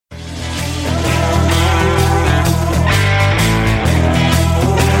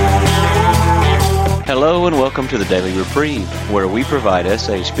Hello and welcome to the Daily Reprieve, where we provide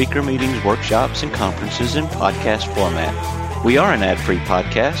essay speaker meetings, workshops, and conferences in podcast format. We are an ad-free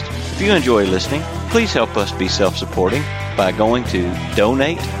podcast. If you enjoy listening, please help us be self-supporting by going to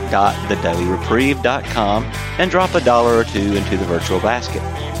donate.thedailyreprieve.com and drop $1 or $2 into the virtual basket.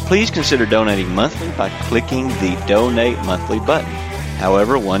 Please consider donating monthly by clicking the Donate Monthly button.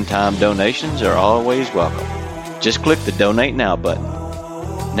 However, one-time donations are always welcome. Just click the Donate Now button.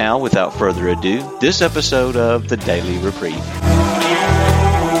 Now, without further ado, this episode of the Daily Reprieve.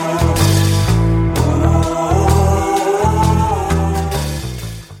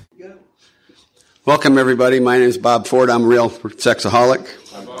 Welcome, everybody. My name is Bob Ford. I'm a real sexaholic.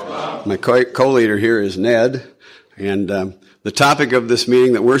 My co-leader here is Ned. And the topic of this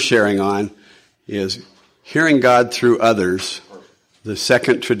meeting that we're sharing on is hearing God through others, the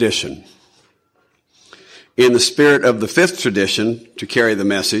second tradition. In the spirit of the fifth tradition, to carry the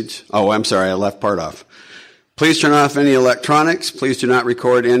message. Oh, I'm sorry, I left part off. Please turn off any electronics. Please do not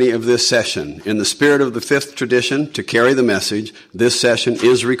record any of this session. In the spirit of the fifth tradition, to carry the message, this session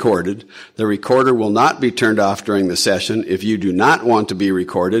is recorded. The recorder will not be turned off during the session. If you do not want to be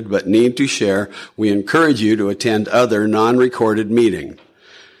recorded but need to share, we encourage you to attend other non-recorded meetings.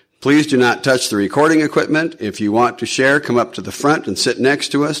 Please do not touch the recording equipment. If you want to share, come up to the front and sit next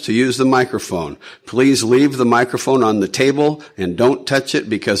to us to use the microphone. Please leave the microphone on the table and don't touch it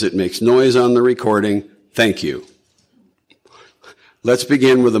because it makes noise on the recording. Thank you. Let's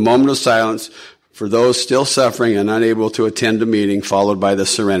begin with a moment of silence for those still suffering and unable to attend a meeting, followed by the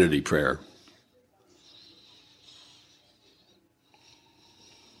Serenity Prayer.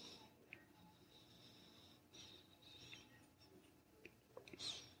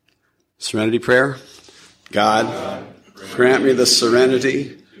 Serenity Prayer. God, grant me the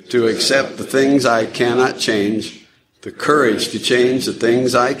serenity to accept the things I cannot change, the courage to change the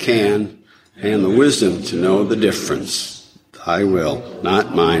things I can, and the wisdom to know the difference. Thy will,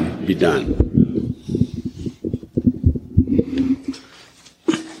 not mine, be done.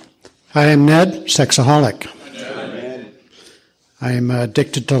 I am Ned, sexaholic. I am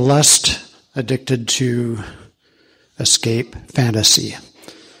addicted to lust, addicted to escape, fantasy.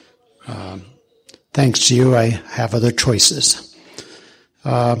 Thanks to you, I have other choices.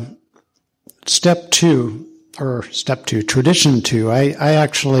 Tradition two, I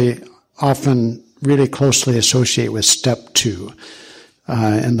actually often really closely associate with step two.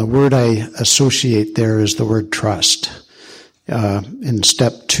 And the word I associate there is the word trust. In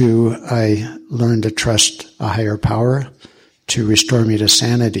step two, I learned to trust a higher power to restore me to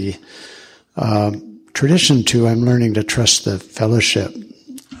sanity. Tradition two, I'm learning to trust the fellowship.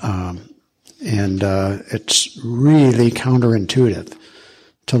 And it's really counterintuitive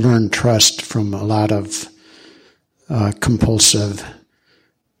to learn trust from a lot of compulsive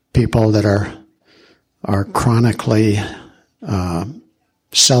people that are chronically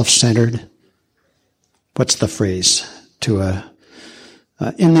self-centered. What's the phrase?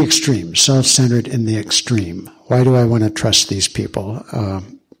 In the extreme, self-centered in the extreme. Why do I want to trust these people?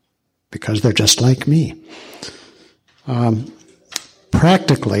 Because they're just like me.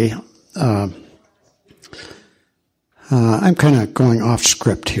 Practically, I'm kind of going off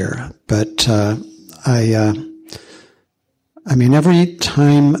script here, but every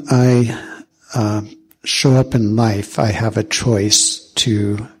time I show up in life, I have a choice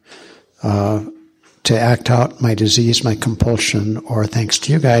to act out my disease, my compulsion, or thanks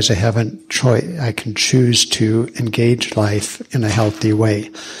to you guys, I can choose to engage life in a healthy way.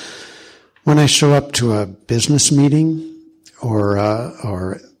 When I show up to a business meeting,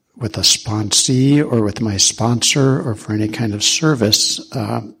 or with a sponsee, or with my sponsor, or for any kind of service,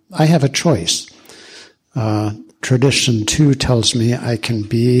 I have a choice. Tradition 2 tells me I can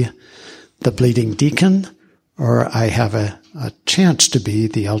be the bleeding deacon, or I have a chance to be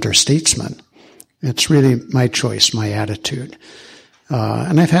the elder statesman. It's really my choice, my attitude.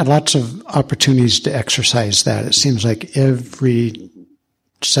 And I've had lots of opportunities to exercise that. It seems like every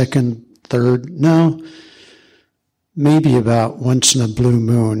second, maybe about once in a blue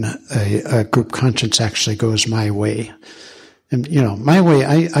moon, a group conscience actually goes my way. And, my way,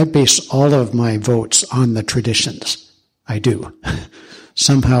 I base all of my votes on the traditions. I do.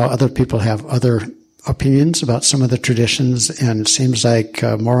 Somehow other people have other opinions about some of the traditions, and it seems like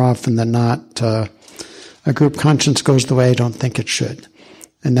more often than not, a group conscience goes the way I don't think it should.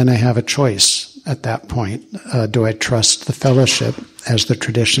 And then I have a choice at that point. Do I trust the fellowship as the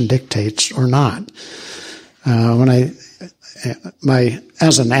tradition dictates or not? As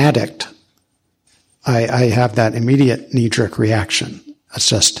an addict, I have that immediate knee-jerk reaction. It's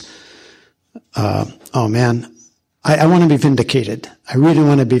just, oh man, I want to be vindicated. I really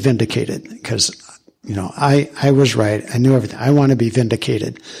want to be vindicated because I was right. I knew everything. I want to be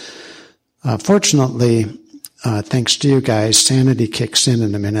vindicated. Fortunately, thanks to you guys, sanity kicks in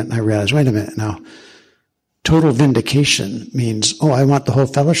a minute, and I realized, wait a minute now. Total vindication means, I want the whole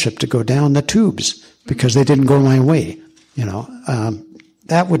fellowship to go down the tubes because they didn't go my way.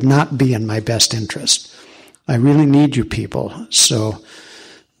 That would not be in my best interest. I really need you people. So,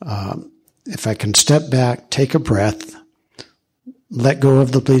 if I can step back, take a breath, let go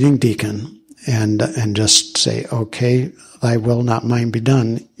of the bleeding deacon, and just say, okay, thy will, not mine, be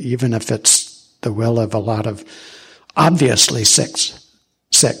done, even if it's the will of a lot of obviously sick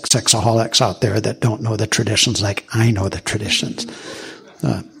sexaholics out there that don't know the traditions like I know the traditions.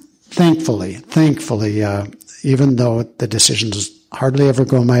 Thankfully, even though the decisions hardly ever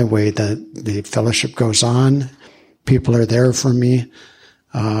go my way, the fellowship goes on, people are there for me,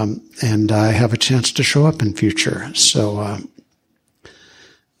 and I have a chance to show up in future. So,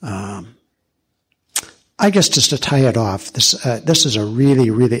 I guess just to tie it off, this is a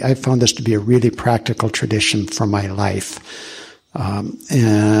really, I found this to be a really practical tradition for my life.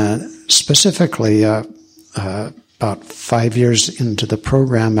 And specifically, about 5 years into the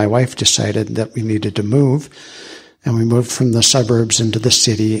program, my wife decided that we needed to move, and we moved from the suburbs into the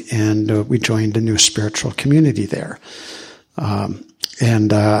city, and we joined a new spiritual community there.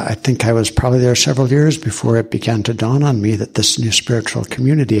 And I think I was probably there several years before it began to dawn on me that this new spiritual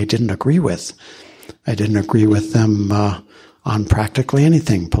community I didn't agree with. I didn't agree with them on practically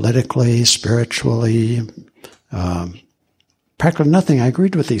anything, politically, spiritually, practically nothing I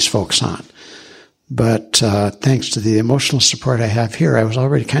agreed with these folks on. But thanks to the emotional support I have here, I was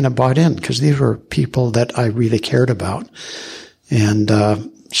already kind of bought in because these were people that I really cared about. And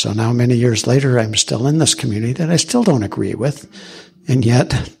so now many years later, I'm still in this community that I still don't agree with. And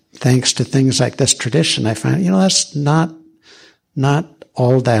yet, thanks to things like this tradition, I find, that's not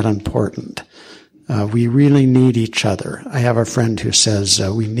all that important. We really need each other. I have a friend who says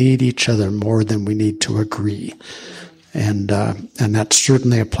we need each other more than we need to agree. And that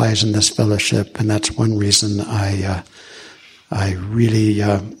certainly applies in this fellowship, and that's one reason I really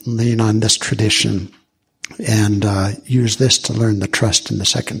lean on this tradition and use this to learn the trust in the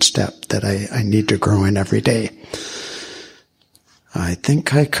second step that I need to grow in every day. I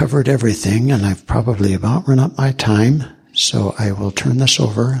think I covered everything, and I've probably about run up my time, so I will turn this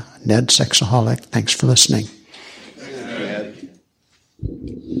over. Ned, Sexaholic, thanks for listening. Hi,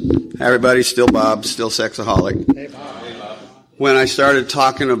 everybody. Still Bob, still Sexaholic. Hey, Bob. When I started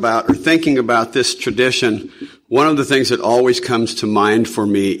talking about or thinking about this tradition, one of the things that always comes to mind for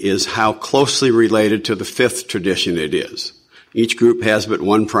me is how closely related to the fifth tradition it is. Each group has but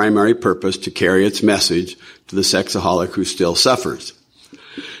one primary purpose: to carry its message to the sexaholic who still suffers.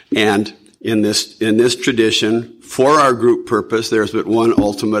 And in this tradition, for our group purpose, there's but one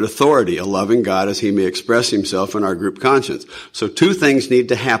ultimate authority: a loving God as he may express himself in our group conscience. So two things need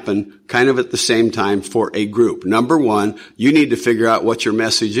to happen kind of at the same time for a group. Number one, you need to figure out what your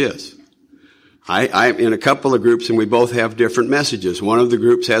message is. I'm in a couple of groups, and we both have different messages. One of the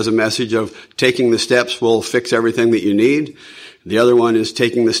groups has a message of taking the steps will fix everything that you need. The other one is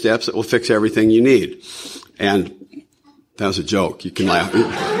taking the steps that will fix everything you need. And that was a joke. You can laugh.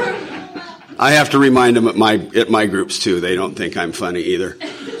 I have to remind them at my groups too. They don't think I'm funny either.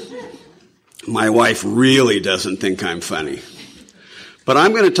 My wife really doesn't think I'm funny. But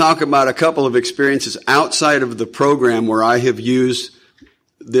I'm going to talk about a couple of experiences outside of the program where I have used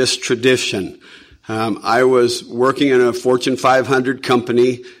this tradition. I was working in a Fortune 500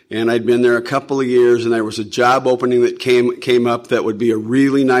 company, and I'd been there a couple of years, and there was a job opening that came up that would be a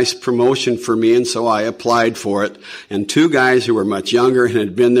really nice promotion for me, and so I applied for it. And two guys who were much younger and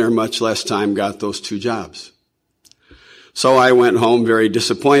had been there much less time got those two jobs. So I went home very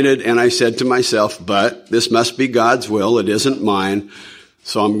disappointed, and I said to myself, but this must be God's will, it isn't mine.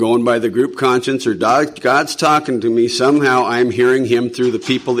 So I'm going by the group conscience, or God's talking to me. Somehow I'm hearing him through the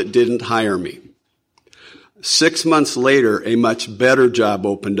people that didn't hire me. 6 months later, a much better job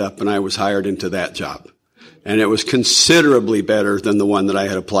opened up, and I was hired into that job. And it was considerably better than the one that I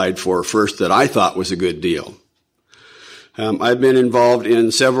had applied for first that I thought was a good deal. I've been involved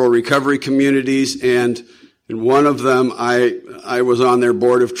in several recovery communities, and in one of them, I was on their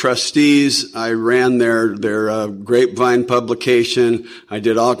board of trustees. I ran their Grapevine publication. I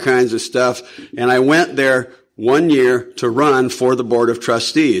did all kinds of stuff, and I went there 1 year to run for the board of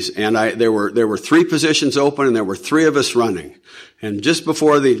trustees. And there were 3 positions open, and there were 3 of us running. And just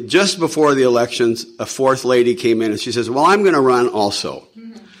before the elections, a 4th lady came in, and she says, "Well, I'm going to run also."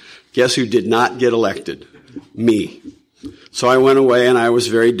 Guess who did not get elected? Me. So I went away and I was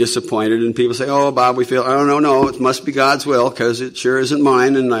very disappointed, and people say, oh, Bob, we feel, oh, no, it must be God's will, because it sure isn't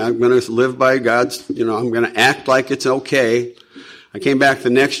mine, and I'm going to live by God's, I'm going to act like it's okay. I came back the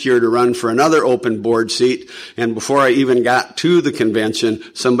next year to run for another open board seat, and before I even got to the convention,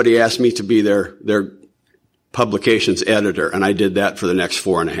 somebody asked me to be their publications editor, and I did that for the next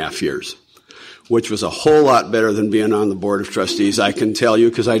 4.5 years, which was a whole lot better than being on the board of trustees, I can tell you,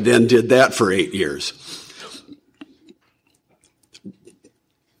 because I then did that for 8 years.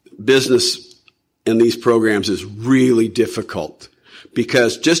 Business in these programs is really difficult,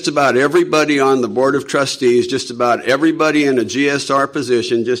 because just about everybody on the board of trustees, just about everybody in a GSR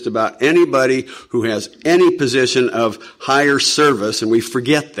position, just about anybody who has any position of higher service, and we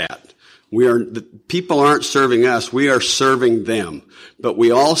forget that. People aren't serving us, we are serving them. But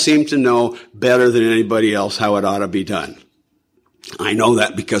we all seem to know better than anybody else how it ought to be done. I know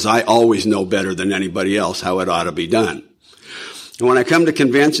that because I always know better than anybody else how it ought to be done. And when I come to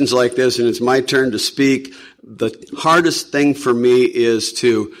conventions like this and it's my turn to speak, the hardest thing for me is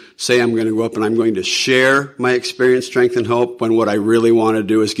to say I'm going to go up and I'm going to share my experience, strength, and hope, when what I really want to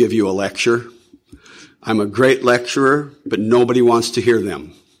do is give you a lecture. I'm a great lecturer, but nobody wants to hear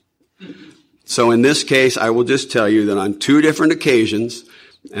them. So in this case, I will just tell you that on 2 different occasions,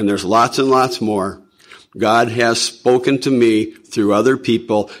 and there's lots and lots more, God has spoken to me through other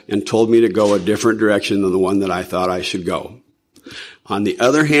people and told me to go a different direction than the one that I thought I should go. On the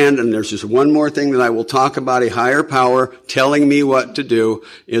other hand, and there's just one more thing that I will talk about, a higher power telling me what to do,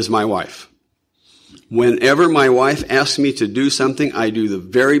 is my wife. Whenever my wife asks me to do something, I do the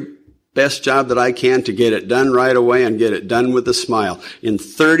very best job that I can to get it done right away and get it done with a smile. In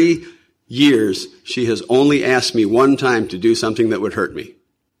 30 years, she has only asked me one time to do something that would hurt me.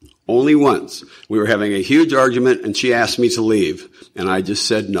 Only once. We were having a huge argument and she asked me to leave, and I just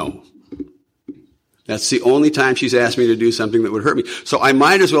said no. That's the only time she's asked me to do something that would hurt me. So I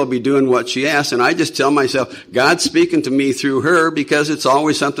might as well be doing what she asked, and I just tell myself, God's speaking to me through her, because it's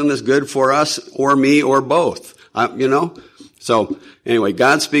always something that's good for us or me or both, So anyway,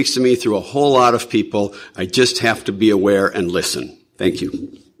 God speaks to me through a whole lot of people. I just have to be aware and listen. Thank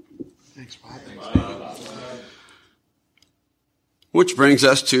you. Thanks, Bob. Which brings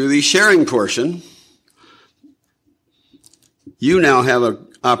us to the sharing portion. You now have an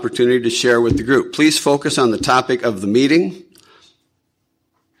opportunity to share with the group. Please focus on the topic of the meeting.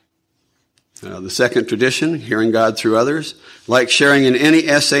 The second tradition, hearing God through others. Like sharing in any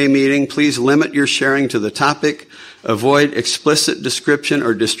SA meeting, please limit your sharing to the topic, avoid explicit description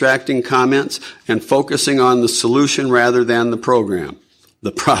or distracting comments, and focusing on the solution rather than the problem.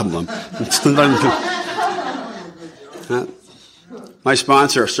 My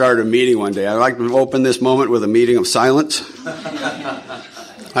sponsor started a meeting one day. I'd like to open this moment with a meeting of silence.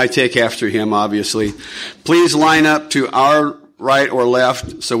 I take after him, obviously. Please line up to our right or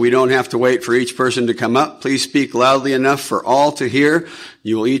left so we don't have to wait for each person to come up. Please speak loudly enough for all to hear.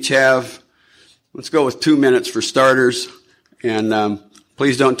 You will each have, let's go with 2 minutes for starters. And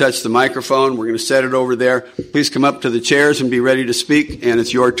please don't touch the microphone. We're going to set it over there. Please come up to the chairs and be ready to speak, and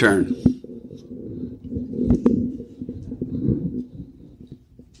it's your turn.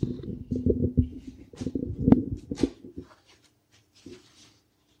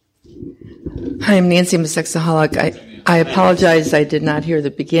 Hi, I'm Nancy, I'm a sexaholic. I apologize, I did not hear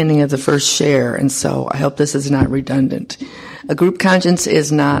the beginning of the first share, and so I hope this is not redundant. A group conscience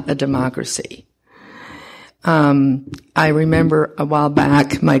is not a democracy. I remember a while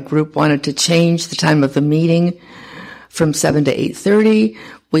back, my group wanted to change the time of the meeting from 7 to 8:30.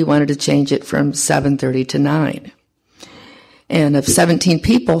 We wanted to change it from 7:30 to 9. And of 17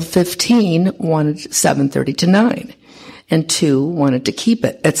 people, 15 wanted 7:30 to 9. And 2 wanted to keep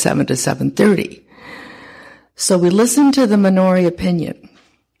it at 7 to 7:30. So we listened to the minority opinion.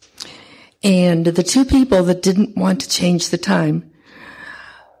 And the 2 people that didn't want to change the time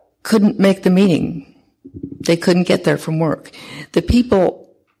couldn't make the meeting. They couldn't get there from work. The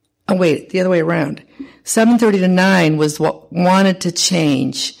other way around. 7:30 to 9 was what wanted to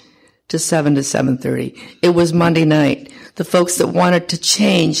change to 7 to 7:30. It was Monday night. The folks that wanted to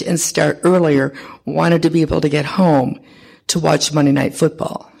change and start earlier wanted to be able to get home to watch Monday Night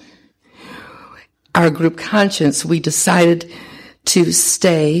Football. Our group conscience, we decided to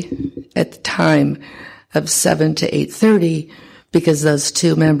stay at the time of 7 to 8:30 because those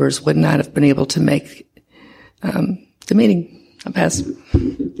 2 members would not have been able to make the meeting. I'll pass.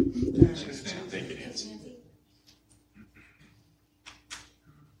 Thank you, Nancy.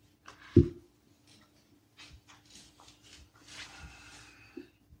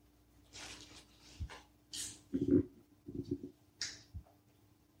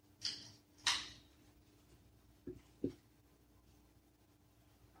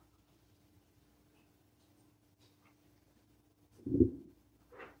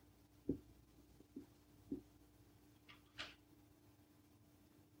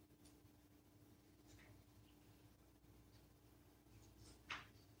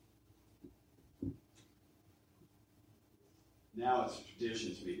 Now it's a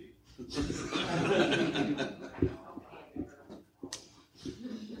traditions meeting.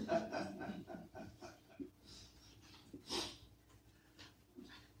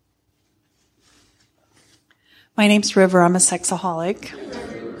 My name's River. I'm a sexaholic.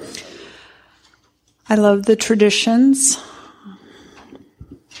 I love the traditions.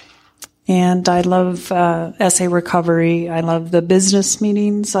 And I love SA recovery. I love the business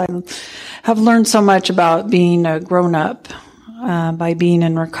meetings. I have learned so much about being a grown-up by being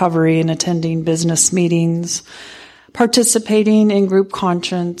in recovery and attending business meetings, participating in group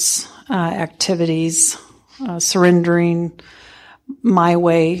conscience activities, surrendering my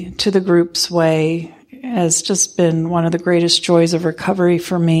way to the group's way has just been one of the greatest joys of recovery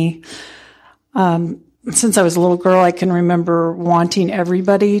for me. Since I was a little girl, I can remember wanting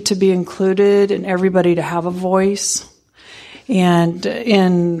everybody to be included and everybody to have a voice. And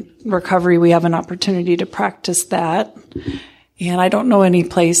in recovery, we have an opportunity to practice that. And I don't know any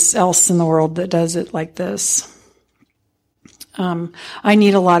place else in the world that does it like this. I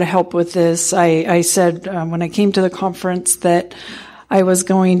need a lot of help with this. I said when I came to the conference that I was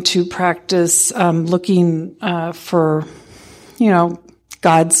going to practice looking for,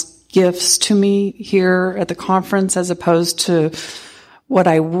 God's gifts to me here at the conference as opposed to what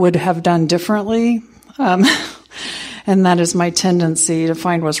I would have done differently. And that is my tendency to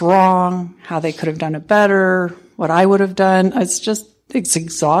find what's wrong, how they could have done it better, what I would have done. It's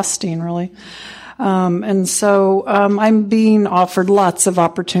exhausting, really. And so I'm being offered lots of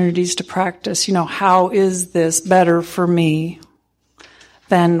opportunities to practice, how is this better for me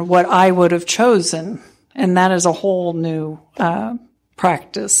than what I would have chosen? And that is a whole new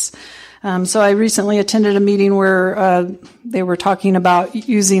practice. So I recently attended a meeting where they were talking about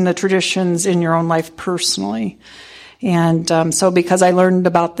using the traditions in your own life personally. And so because I learned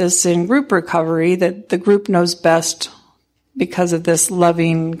about this in group recovery, that the group knows best because of this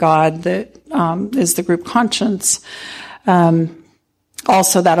loving God that is the group conscience,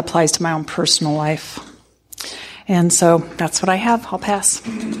 also that applies to my own personal life. And so that's what I have. I'll pass.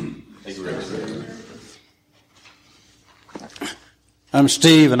 Thank you, Rick. I'm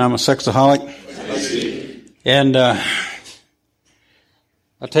Steve, and I'm a sexaholic. And I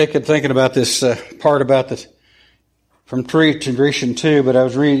take it thinking about this part about this from tradition 2, but I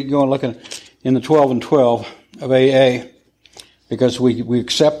was looking in the 12 and 12 of AA, because we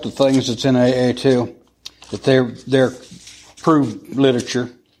accept the things that's in AA too, that they're proved literature.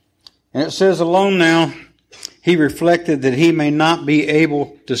 And it says, alone now, he reflected that he may not be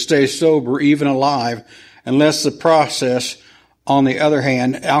able to stay sober, even alive, unless the process, on the other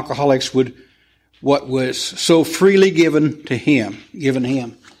hand, alcoholics would, what was so freely given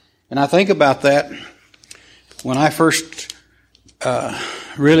him. And I think about that. When I first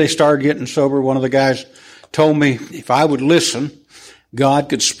really started getting sober, one of the guys told me if I would listen, God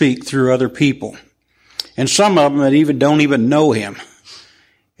could speak through other people. And some of them that even don't even know him.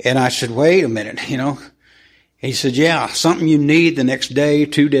 And I said, wait a minute, He said, yeah, something you need the next day,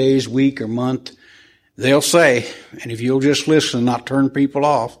 2 days, week, or month, they'll say, and if you'll just listen and not turn people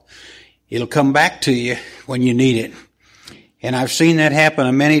off, it'll come back to you when you need it. And I've seen that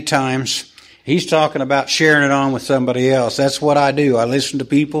happen many times. He's talking about sharing it on with somebody else. That's what I do. I listen to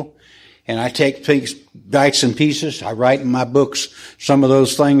people, and I take bites and pieces. I write in my books some of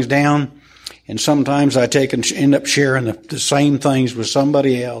those things down, and sometimes I take and end up sharing the same things with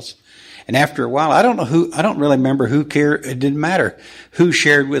somebody else. And after a while, I don't really remember who cared. It didn't matter who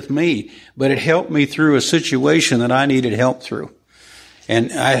shared with me, but it helped me through a situation that I needed help through.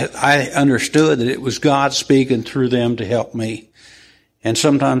 And I understood that it was God speaking through them to help me. And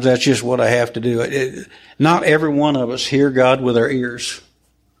sometimes that's just what I have to do. Not every one of us hear God with our ears.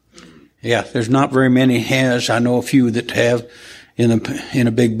 Yeah, there's not very many has. I know a few that have in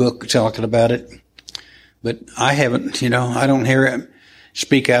a big book talking about it. But I haven't, I don't hear him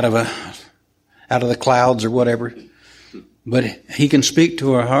speak out of the clouds or whatever. But he can speak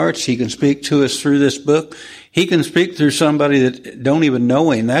to our hearts. He can speak to us through this book. He can speak through somebody that don't even know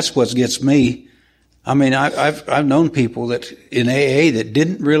him. That's what gets me. I mean, I've known people that in AA that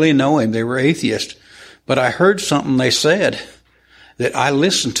didn't really know him. They were atheists. But I heard something they said that I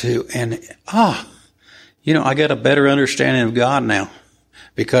listened to, and I got a better understanding of God now,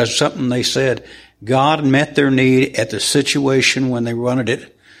 because something they said, God met their need at the situation when they wanted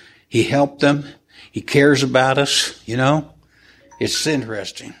it. He helped them. He cares about us, It's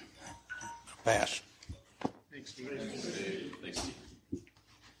interesting. Pass.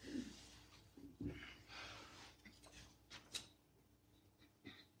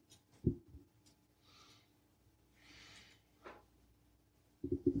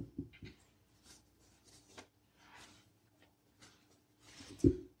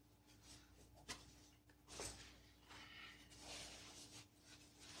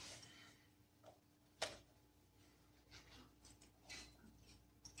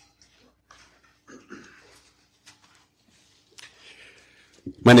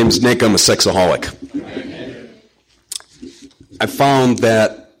 My name is Nick. I'm a sexaholic. I found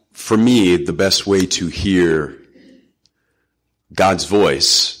that, for me, the best way to hear God's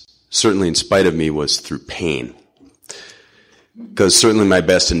voice, certainly in spite of me, was through pain. Because certainly my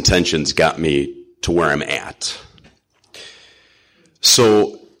best intentions got me to where I'm at.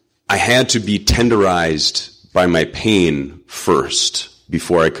 So I had to be tenderized by my pain first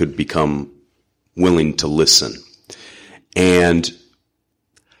before I could become willing to listen. And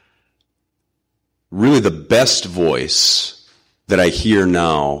really the best voice that I hear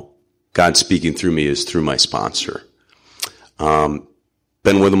now, God speaking through me, is through my sponsor.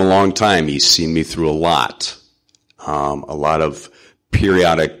 Been with him a long time. He's seen me through a lot of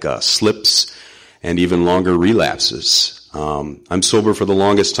periodic slips and even longer relapses. I'm sober for the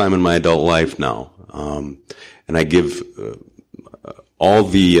longest time in my adult life now, and I give all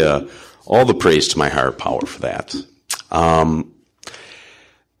the praise to my higher power for that.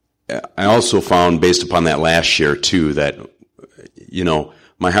 I also found, based upon that last share too, that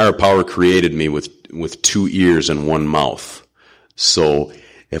my higher power created me with 2 ears and 1 mouth. So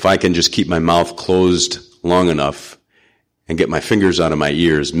if I can just keep my mouth closed long enough and get my fingers out of my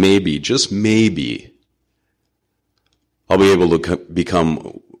ears, maybe, just maybe, I'll be able to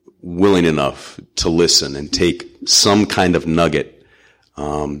become willing enough to listen and take some kind of nugget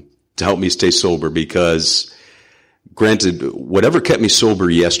to help me stay sober. Because, granted, whatever kept me sober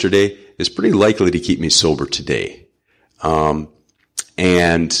yesterday is pretty likely to keep me sober today.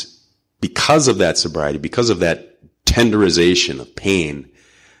 And because of that sobriety, because of that tenderization of pain,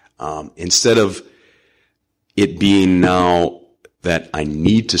 instead of it being now that I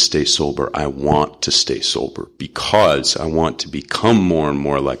need to stay sober, I want to stay sober because I want to become more and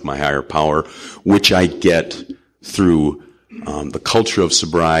more like my higher power, which I get through the culture of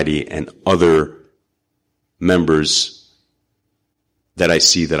sobriety and other members that I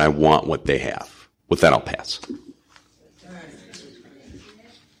see that I want what they have. With that, I'll pass.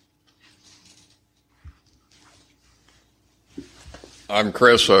 I'm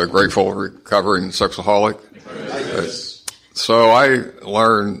Chris, a grateful recovering sexaholic. So I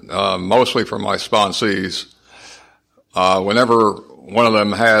learn mostly from my sponsees. Whenever one of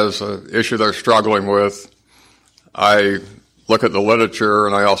them has an issue they're struggling with, I look at the literature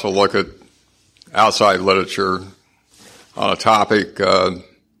and I also look at outside literature on a topic.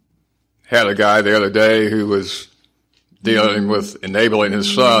 Had a guy the other day who was dealing with enabling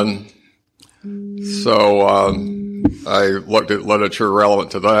his son. So I looked at literature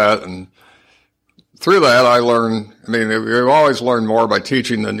relevant to that, and through that I learned, you always learn more by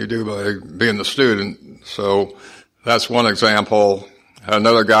teaching than you do by being the student. So that's one example.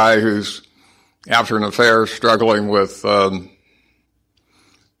 Another guy who's, after an affair, struggling with,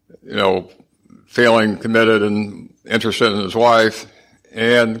 feeling committed and interested in his wife.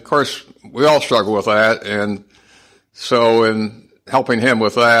 And of course, we all struggle with that. And so in helping him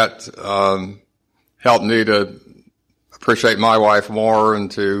with that, helped me to appreciate my wife more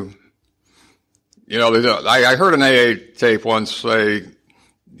and to, I heard an AA tape once say,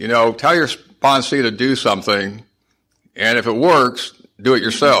 tell your sponsee to do something, and if it works, do it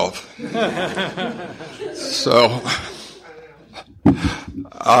yourself. So,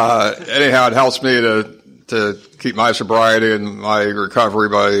 anyhow, it helps me to keep my sobriety and my recovery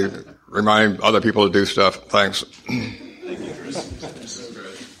by reminding other people to do stuff. Thanks.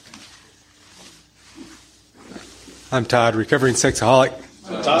 I'm Todd, recovering sexaholic.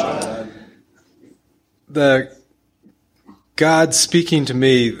 Todd. The God speaking to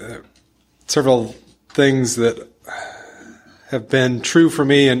me, several things that have been true for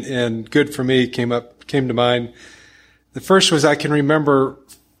me and good for me came to mind. The first was I can remember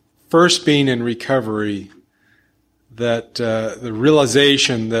first being in recovery, that the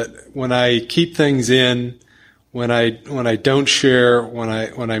realization that when I keep things in, when I don't share, when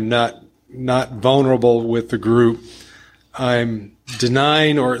I'm not vulnerable with the group, I'm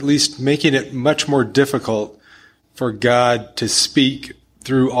denying or at least making it much more difficult for God to speak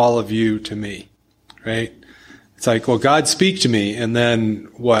through all of you to me, right? It's like, well, God speak to me, and then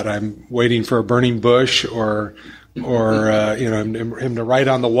what? I'm waiting for a burning bush or him to write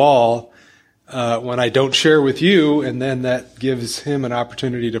on the wall when I don't share with you, and then that gives him an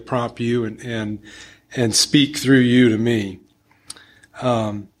opportunity to prompt you and speak through you to me.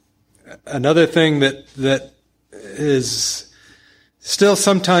 Another thing that is still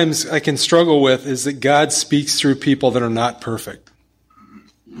sometimes I can struggle with is that God speaks through people that are not perfect.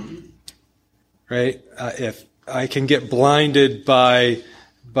 Right? If I can get blinded by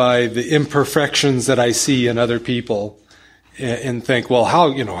the imperfections that I see in other people, and think, well,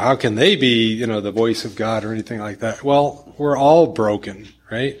 how can they be, the voice of God or anything like that? Well, we're all broken,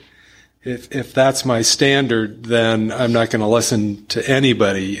 right? If that's my standard, then I'm not going to listen to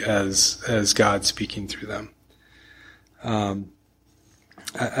anybody as God speaking through them.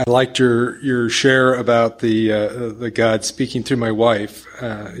 I liked your share about the God speaking through my wife.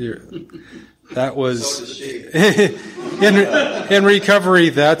 That was in recovery.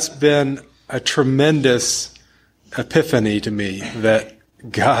 That's been a tremendous epiphany to me that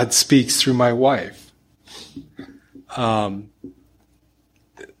God speaks through my wife.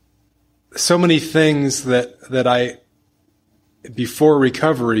 So many things that I before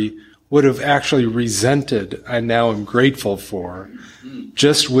recovery would have actually resented, I now am grateful for,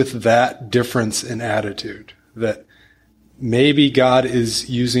 just with that difference in attitude, that maybe God is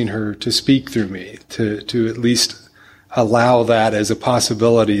using her to speak through me, to at least allow that as a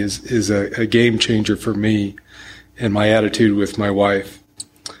possibility is a game changer for me in my attitude with my wife.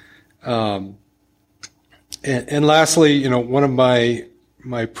 And lastly, one of my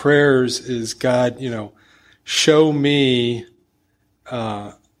prayers is, God, show me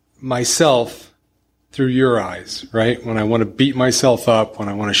myself through your eyes, right? When I want to beat myself up, when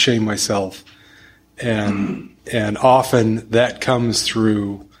I want to shame myself. And often that comes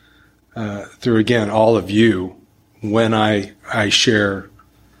through again, all of you when I share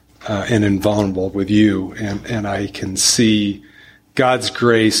and am vulnerable with you, and I can see God's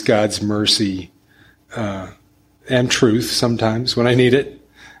grace, God's mercy, and truth sometimes when I need it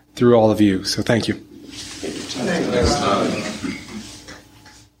through all of you. So thank you.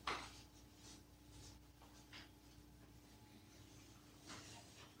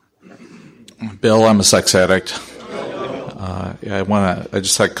 Bill, I'm a sex addict. I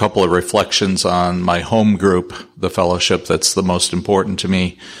just had a couple of reflections on my home group, the fellowship that's the most important to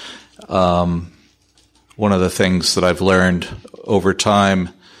me. One of the things that I've learned over time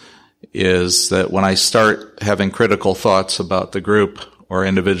is that when I start having critical thoughts about the group or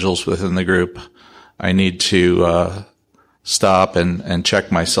individuals within the group, I need to stop and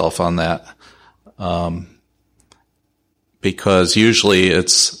check myself on that. Because usually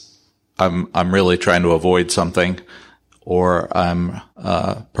I'm really trying to avoid something, or I'm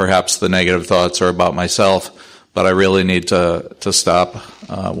perhaps the negative thoughts are about myself, but I really need to stop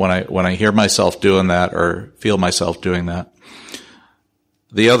when I hear myself doing that or feel myself doing that.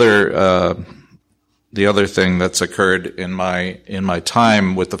 The other thing that's occurred in my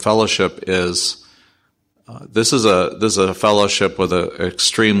time with the fellowship is this is a fellowship with an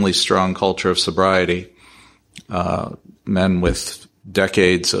extremely strong culture of sobriety. Men with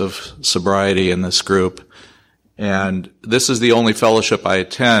decades of sobriety in this group. And this is the only fellowship I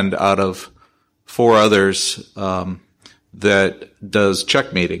attend out of 4 others that does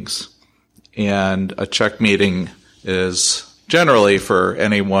check meetings. And a check meeting is generally for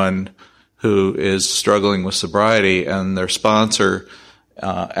anyone who is struggling with sobriety, and their sponsor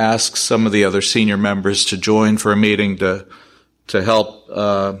asks some of the other senior members to join for a meeting to help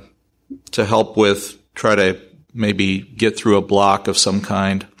with try to maybe get through a block of some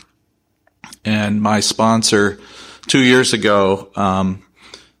kind. And my sponsor 2 years ago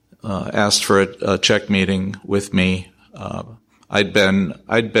asked for a check meeting with me. I'd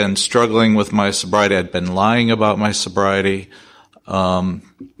been struggling with my sobriety. I'd been lying about my sobriety. And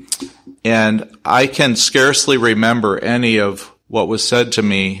I can scarcely remember any of what was said to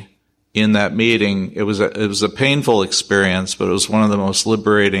me in that meeting. It was a painful experience, but it was one of the most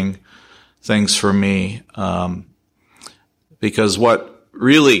liberating things for me, because what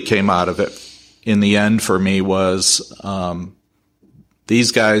really came out of it in the end for me was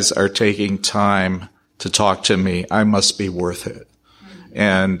these guys are taking time to talk to me. I must be worth it.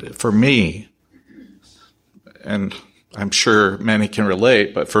 And for me, and I'm sure many can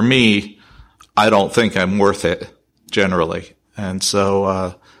relate, but for me, I don't think I'm worth it generally. And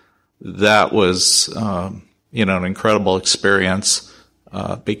so that was an incredible experience.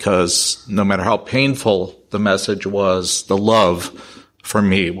 Because no matter how painful the message was, the love for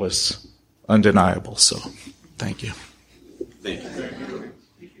me was undeniable. So, thank you. Thank you.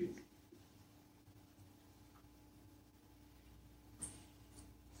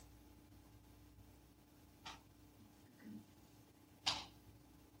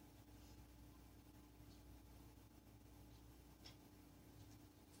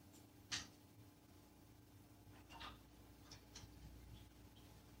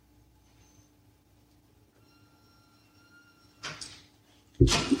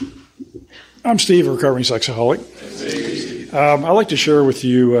 I'm Steve, a recovering sexaholic. I'd like to share with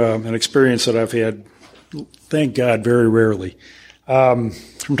you an experience that I've had, thank God, very rarely. From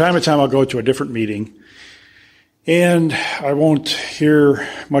time to time, I'll go to a different meeting, and I won't hear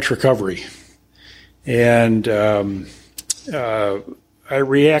much recovery. And I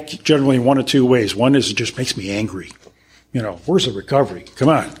react generally in one of two ways. One is it just makes me angry. Where's the recovery? Come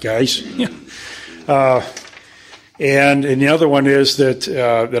on, guys. And the other one is that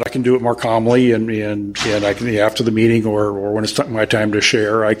I can do it more calmly, and I can, after the meeting or when it's my time to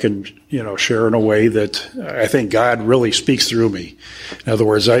share, I can share in a way that I think God really speaks through me. In other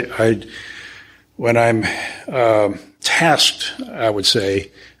words, when I'm tasked, I would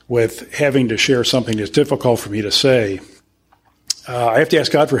say, with having to share something that's difficult for me to say, I have to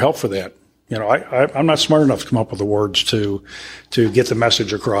ask God for help for that. I'm not smart enough to come up with the words to get the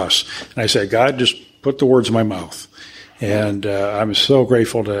message across. And I say, God, just put the words in my mouth. And I'm so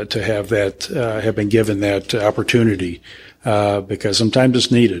grateful to have that, have been given that opportunity, because sometimes it's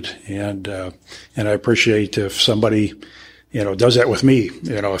needed. And I appreciate if somebody, does that with me.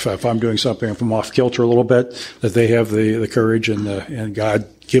 If I'm doing something, if I'm off kilter a little bit, that they have the courage and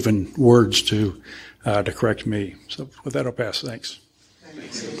God-given words to correct me. So with that, I'll pass. Thanks.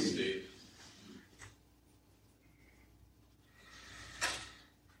 Thanks, Steve.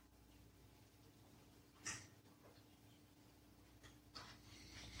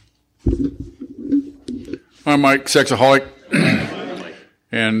 I'm Mike, Sexaholic,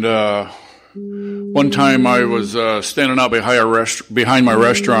 and one time I was standing out behind my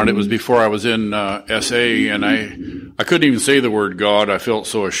restaurant. It was before I was in SA, and I couldn't even say the word God. I felt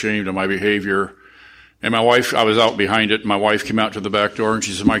so ashamed of my behavior. And my wife, I was out behind it, and my wife came out to the back door, and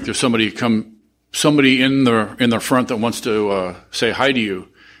she said, Mike, there's somebody in the front that wants to say hi to you.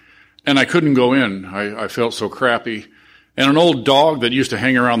 And I couldn't go in. I felt so crappy. And an old dog that used to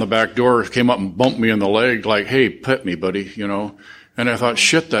hang around the back door came up and bumped me in the leg, like, hey, pet me, buddy, And I thought,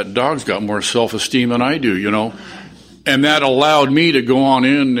 shit, that dog's got more self-esteem than I do, And that allowed me to go on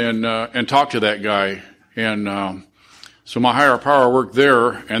in and talk to that guy. And so my higher power worked there.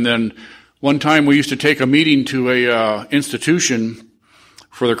 And then one time we used to take a meeting to a institution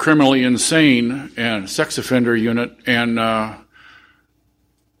for the criminally insane and sex offender unit. And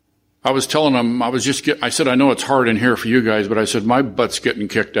I was telling them, I said, I know it's hard in here for you guys, but I said, my butt's getting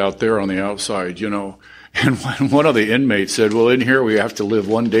kicked out there on the outside, And one of the inmates said, well, in here we have to live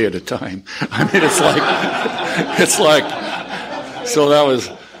one day at a time. I mean, so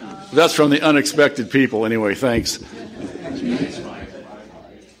that's from the unexpected people. Anyway, thanks.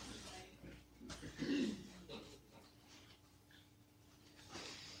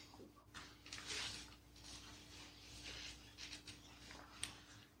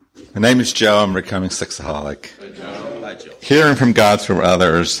 My name is Joe. I'm a recovering sexaholic. Hearing from God through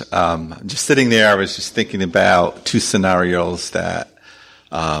others. Just sitting there, I was just thinking about two scenarios that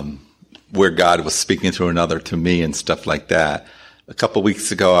where God was speaking through another to me and stuff like that. A couple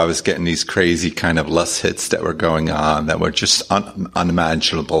weeks ago, I was getting these crazy kind of lust hits that were going on that were just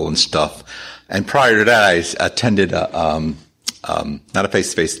unimaginable and stuff. And prior to that, I attended not a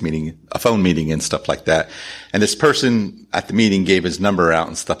face-to-face meeting, a phone meeting and stuff like that. And this person at the meeting gave his number out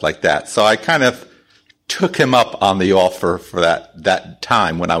and stuff like that. So I kind of took him up on the offer for that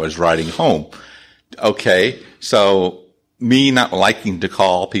time when I was riding home. Okay. So me not liking to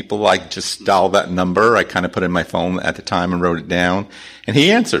call people, I just dialed that number. I kind of put it in my phone at the time and wrote it down. And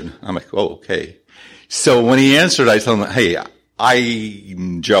he answered. I'm like, oh, okay. So when he answered, I told him, hey,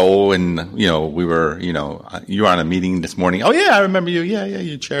 I'm Joe, and, you were on a meeting this morning. Oh, yeah, I remember you. Yeah,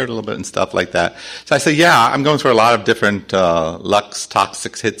 you shared a little bit and stuff like that. So I said, yeah, I'm going through a lot of different Lux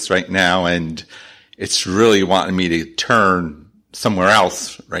toxic hits right now, and it's really wanting me to turn somewhere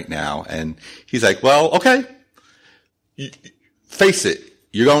else right now. And he's like, well, okay, face it.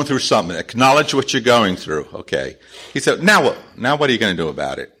 You're going through something. Acknowledge what you're going through. Okay. He said, now what? Now what are you going to do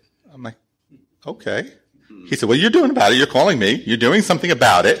about it? I'm like, okay. He said, well, you're doing about it. You're calling me. You're doing something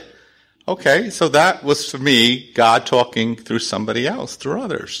about it. Okay. So that was for me, God talking through somebody else, through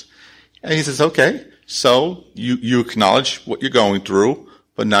others. And he says, okay. So you acknowledge what you're going through,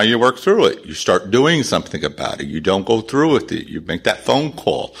 but now you work through it. You start doing something about it. You don't go through with it. You make that phone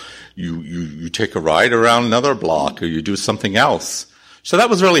call. You take a ride around another block, or you do something else. So that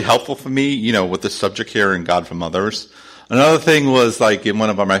was really helpful for me, with the subject here in God from Others. Another thing was like in one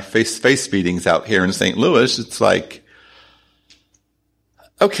of my face-to-face meetings out here in St. Louis, it's like,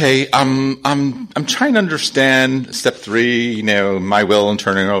 okay, I'm trying to understand step 3, my will and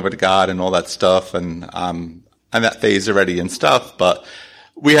turning over to God and all that stuff. And I'm in that phase already and stuff, but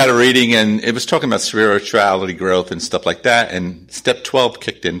we had a reading and it was talking about spirituality growth and stuff like that. And step 12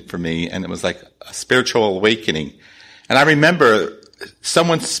 kicked in for me, and it was like a spiritual awakening. And I remember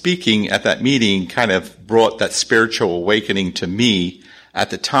someone speaking at that meeting kind of brought that spiritual awakening to me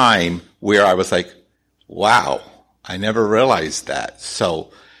at the time, where I was like, wow, I never realized that.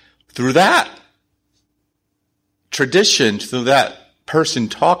 So through that tradition, through that person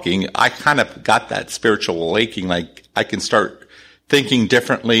talking, I kind of got that spiritual awakening, like I can start thinking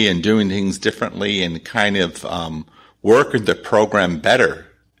differently and doing things differently and kind of work the program better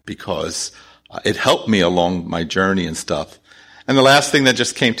because it helped me along my journey and stuff. And the last thing that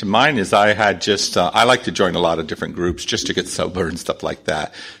just came to mind is I had just, I like to join a lot of different groups just to get sober and stuff like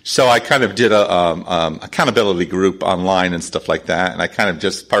that. So I kind of did a accountability group online and stuff like that. And I kind of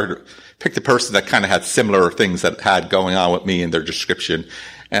just picked a person that kind of had similar things that had going on with me in their description.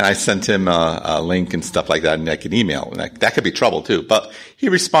 And I sent him a link and stuff like that, and I could email. And that could be trouble too. But he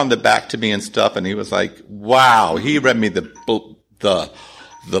responded back to me and stuff, and he was like, wow, he read me the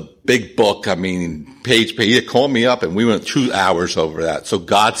big book. I mean, page. He called me up, and we went 2 hours over that. So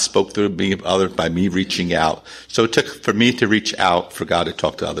God spoke through me, by me reaching out. So it took for me to reach out for God to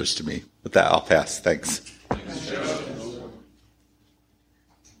talk to others to me. With that, I'll pass. Thanks.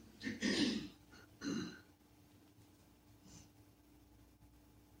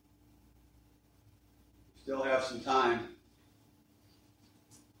 Still have some time.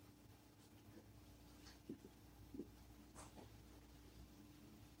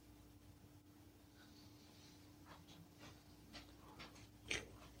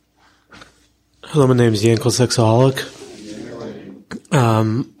 Hello, my name is Yankel Sexaholic.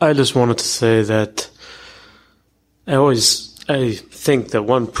 I just wanted to say that I think that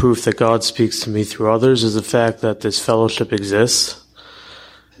one proof that God speaks to me through others is the fact that this fellowship exists,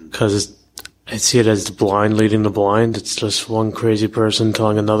 because I see it as the blind leading the blind. It's just one crazy person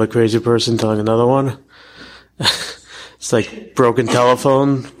telling another crazy person telling another one. It's like broken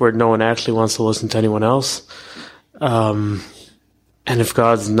telephone where no one actually wants to listen to anyone else. And if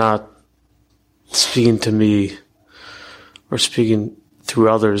God's not speaking to me or speaking through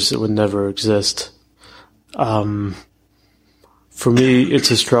others, it would never exist. For me,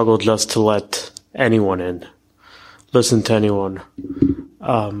 it's a struggle just to let anyone in, listen to anyone.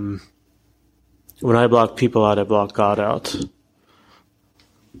 When I block people out, I block God out.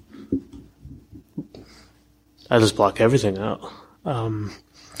 I just block everything out. And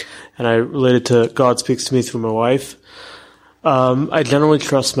I related to God speaks to me through my wife. I generally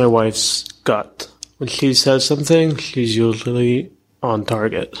trust my wife's gut. When she says something, she's usually on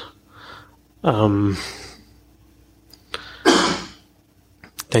target.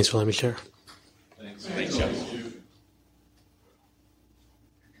 Thanks for letting me share. Thanks, Jeff.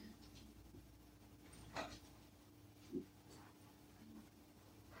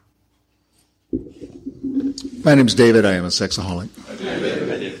 My name is David. I am a sexaholic.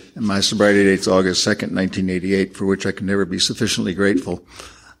 And my sobriety date's August 2nd, 1988, for which I can never be sufficiently grateful.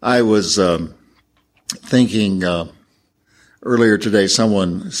 I was thinking earlier today,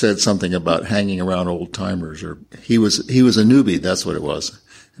 someone said something about hanging around old timers, or he was a newbie. That's what it was.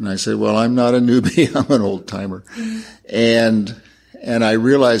 And I said, well, I'm not a newbie. I'm an old timer. And I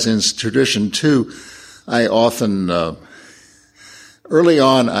realize in tradition too, I often, early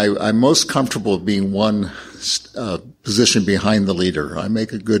on, I'm most comfortable being one position behind the leader. I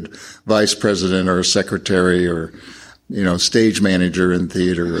make a good vice president or a secretary or, stage manager in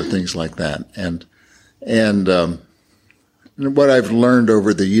theater or things like that. And what I've learned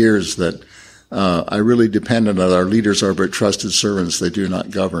over the years that I really depend on that our leaders are but trusted servants; they do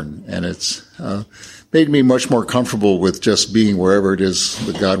not govern, and it's made me much more comfortable with just being wherever it is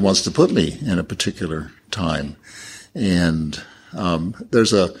that God wants to put me in a particular time. And my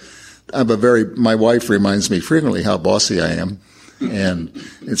wife reminds me frequently how bossy I am, and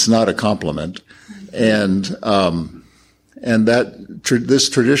it's not a compliment. And this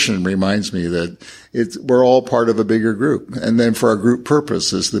tradition reminds me that we're all part of a bigger group. And then for our group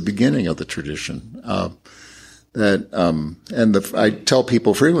purpose is the beginning of the tradition. I tell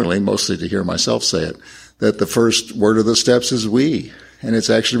people frequently, mostly to hear myself say it, that the first word of the steps is we. And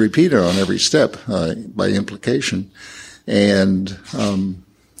it's actually repeated on every step, by implication. And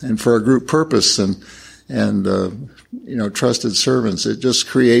for a group purpose and trusted servants, it just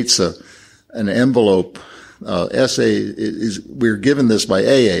creates an envelope. SA we're given this by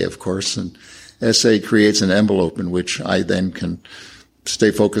AA, of course, and SA creates an envelope in which I then can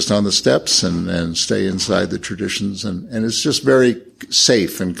stay focused on the steps and stay inside the traditions, and it's just very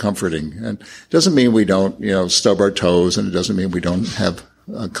safe and comforting. And it doesn't mean we don't, stub our toes, and it doesn't mean we don't have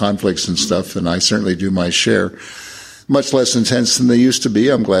conflicts and stuff, and I certainly do my share. Much less intense than they used to be,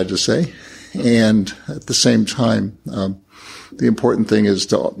 I'm glad to say. And at the same time, the important thing is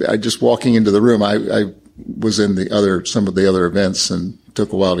just walking into the room, I was in some of the other events and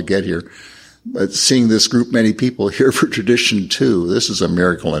took a while to get here. but seeing this group, many people here for tradition too, this is a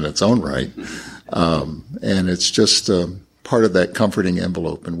miracle in its own right. And it's just part of that comforting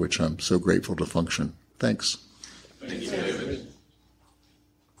envelope in which I'm so grateful to function. Thanks. Thank you, David.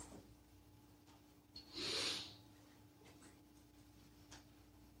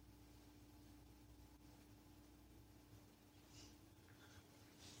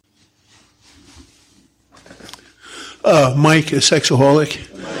 Mike, a sexaholic,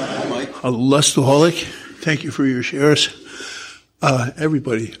 a lustaholic. Thank you for your shares.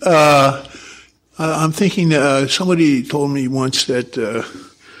 Everybody. I'm thinking, somebody told me once that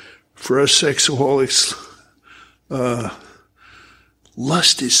for us sexaholics,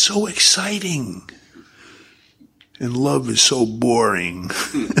 lust is so exciting and love is so boring.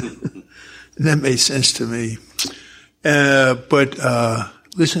 That made sense to me. But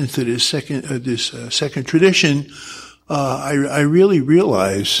listening to this second tradition, I really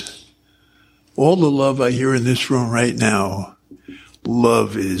realize all the love I hear in this room right now.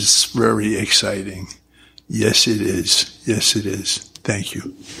 Love is very exciting. Yes, it is. Yes, it is. Thank you.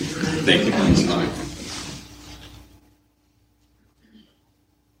 Thank you.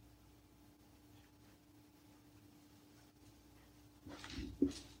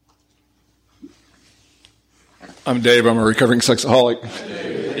 I'm Dave. I'm a recovering sexaholic.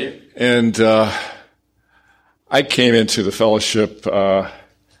 And I came into the fellowship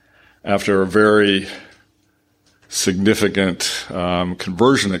after a very significant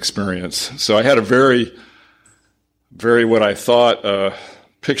conversion experience. So I had a very what I thought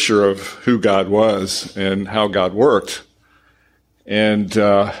picture of who God was and how God worked. And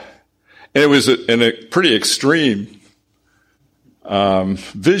it was in a pretty extreme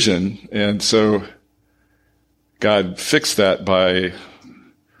vision. And so God fixed that by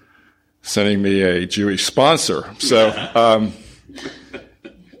sending me a Jewish sponsor. So,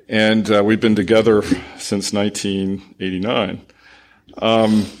 and we've been together since 1989.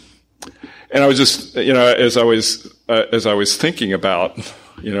 And I was just, as I was thinking about,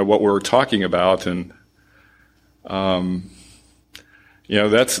 what we were talking about, and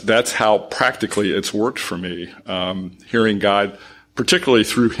that's how practically it's worked for me. Hearing God, particularly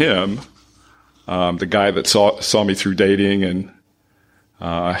through him, the guy that saw me through dating and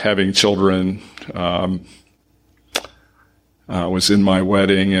having children, was in my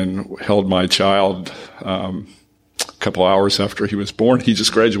wedding and held my child a couple hours after he was born. He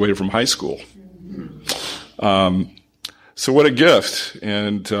just graduated from high school. So what a gift.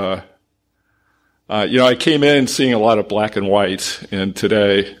 And I came in seeing a lot of black and white, and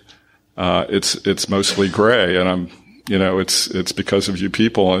today it's mostly gray. And it's because of you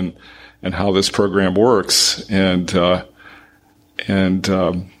people and how this program works. And what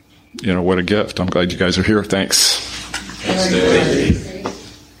a gift. I'm glad you guys are here. Thanks. Thanks, Dave.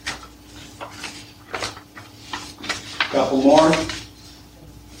 Couple more.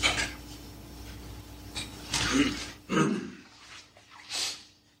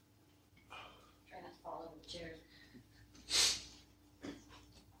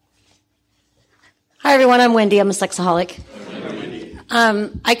 Hi, everyone. I'm Wendy. I'm a sexaholic.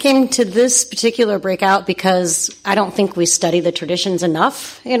 I came to this particular breakout because I don't think we study the traditions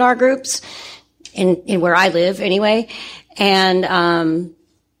enough in our groups, in where I live anyway. And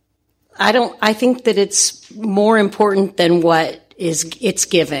I think that it's more important than what it's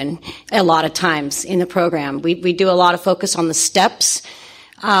given a lot of times in the program. We do a lot of focus on the steps,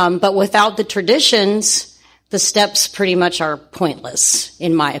 but without the traditions, the steps pretty much are pointless,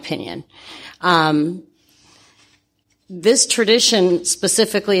 in my opinion. This tradition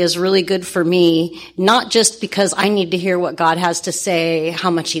specifically is really good for me, not just because I need to hear what God has to say, how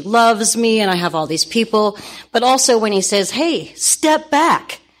much he loves me, and I have all these people, but also when he says, hey, step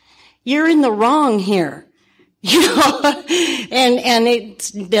back. You're in the wrong here. And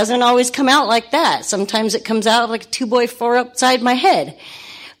it doesn't always come out like that. Sometimes it comes out like a 2x4 upside my head.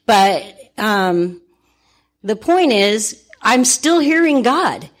 But the point is, I'm still hearing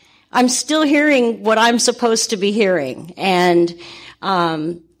God. I'm still hearing what I'm supposed to be hearing. And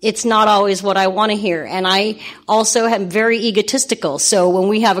it's not always what I want to hear. And I also am very egotistical. So when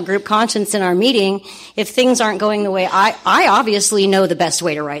we have a group conscience in our meeting, if things aren't going the way I obviously know the best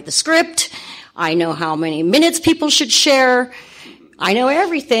way to write the script. I know how many minutes people should share. I know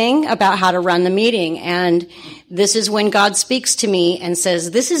everything about how to run the meeting. And this is when God speaks to me and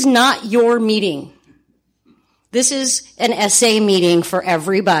says, this is not your meeting. This is an SA meeting for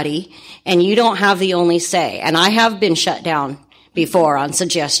everybody, and you don't have the only say. And I have been shut down before on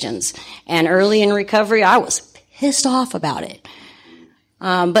suggestions. And early in recovery, I was pissed off about it.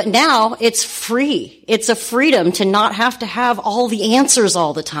 But now it's free. It's a freedom to not have to have all the answers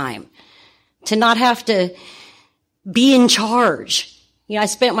all the time. to not have to be in charge. You know, I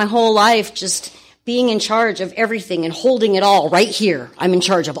spent my whole life just being in charge of everything and holding it all right here. I'm in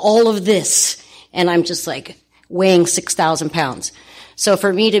charge of all of this. And I'm just like weighing 6,000 pounds. So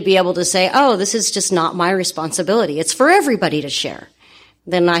for me to be able to say, oh, this is just not my responsibility. It's for everybody to share.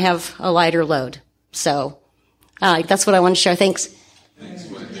 Then I have a lighter load. So that's what I want to share. Thanks. Thanks.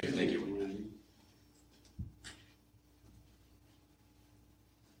 Thank you.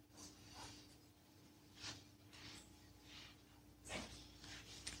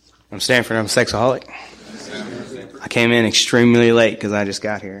 I'm Stanford. I'm a sexaholic. I came in extremely late because I just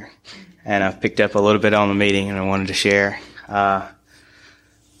got here. And I've picked up a little bit on the meeting and I wanted to share.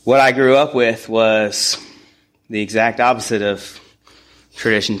 What I grew up with was the exact opposite of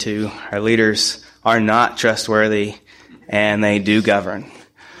Tradition 2. Our leaders are not trustworthy and they do govern.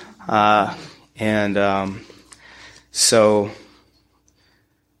 So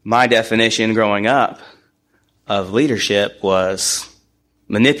my definition growing up of leadership was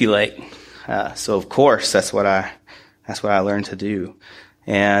manipulate. So of course that's what I learned to do.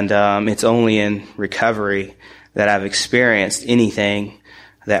 And it's only in recovery that I've experienced anything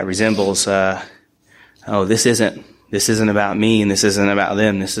that resembles, this isn't about me and this isn't about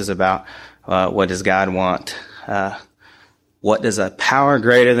them. This is about what does God want? What does a power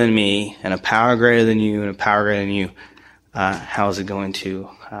greater than me and a power greater than you and a power greater than you, how is it going to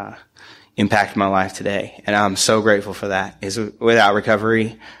impact my life today? And I'm so grateful for that. Without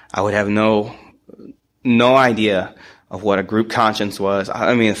recovery, I would have no idea of what a group conscience was.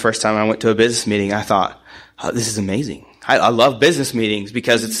 I mean, the first time I went to a business meeting, I thought, oh, this is amazing. I love business meetings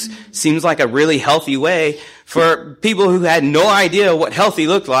because it seems like a really healthy way for people who had no idea what healthy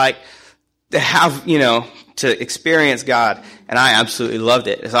looked like to have, to experience God. And I absolutely loved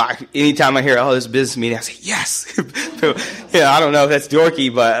it. So anytime I hear, this business meeting, I say, yes. I don't know if that's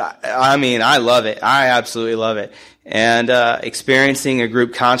dorky, but I love it. I absolutely love it. And experiencing a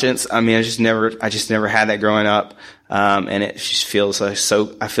group conscience, I just never had that growing up. And it just feels I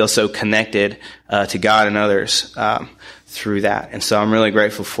feel so connected to God and others through that. And so I'm really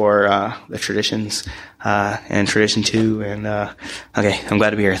grateful for the traditions and Tradition 2. And I'm glad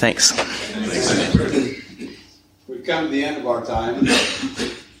to be here. Thanks. We've come to the end of our time.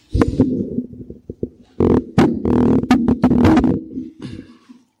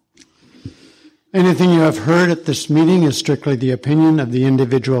 Anything you have heard at this meeting is strictly the opinion of the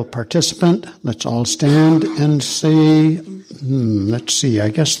individual participant. Let's all stand and say, let's see, I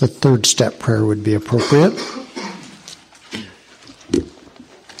guess the third step prayer would be appropriate.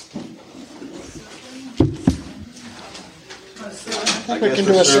 I think we can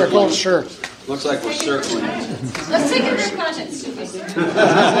do a circle, sure. Looks like we're circling. Let's take a group conscience.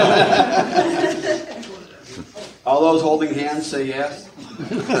 All those holding hands say yes.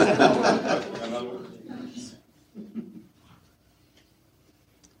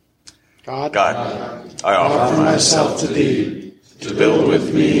 God, I offer myself to thee, to build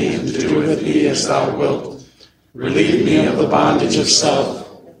with me and to do with me as thou wilt. Relieve me of the bondage of self,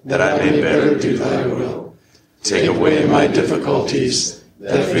 that I may better do thy will. Take away my difficulties,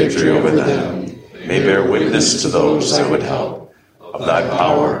 that victory over them may bear witness to those I would help, of thy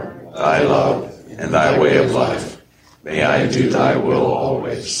power, thy love, and thy way of life. May I do thy will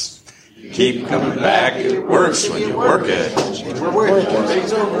always. Keep coming back, it works when you work it. Right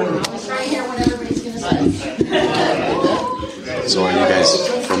here when everybody's going to say. So are you guys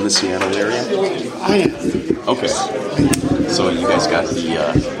from the Seattle area? I am. Okay. So you guys got the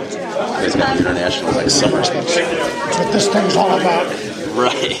international summer stuff. That's what this thing's all about.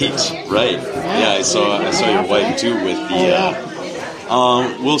 Right. Yeah, I saw your wife too with the.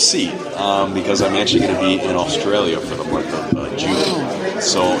 We'll see, because I'm actually going to be in Australia for the month of June.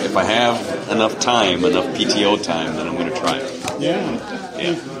 So if I have enough PTO time, then I'm going to try it. Yeah.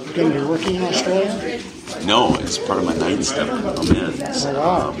 You're going to be working in Australia? No, it's part of my 9th step. I'm in.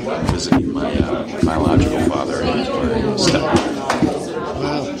 Visiting my biological father and my stepmother.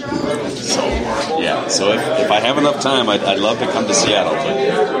 Wow. So if I have enough time, I'd love to come to Seattle,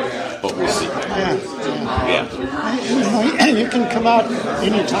 but we'll see. Yeah. You can come out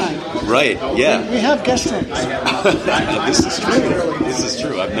anytime. Right, yeah. We have guest rooms. This is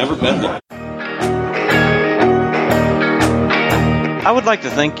true. I've never been there. I would like to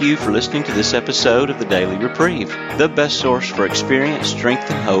thank you for listening to this episode of the Daily Reprieve, the best source for experience, strength,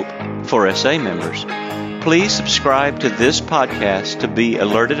 and hope for SA members. Please subscribe to this podcast to be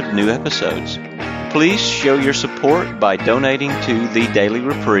alerted of new episodes. Please show your support by donating to the Daily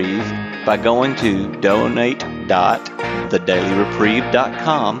Reprieve by going to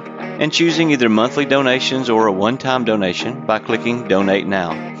donate.thedailyreprieve.com and choosing either monthly donations or a one-time donation by clicking Donate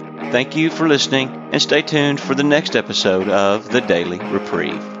Now. Thank you for listening, and stay tuned for the next episode of The Daily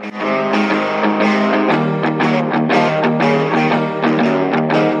Reprieve.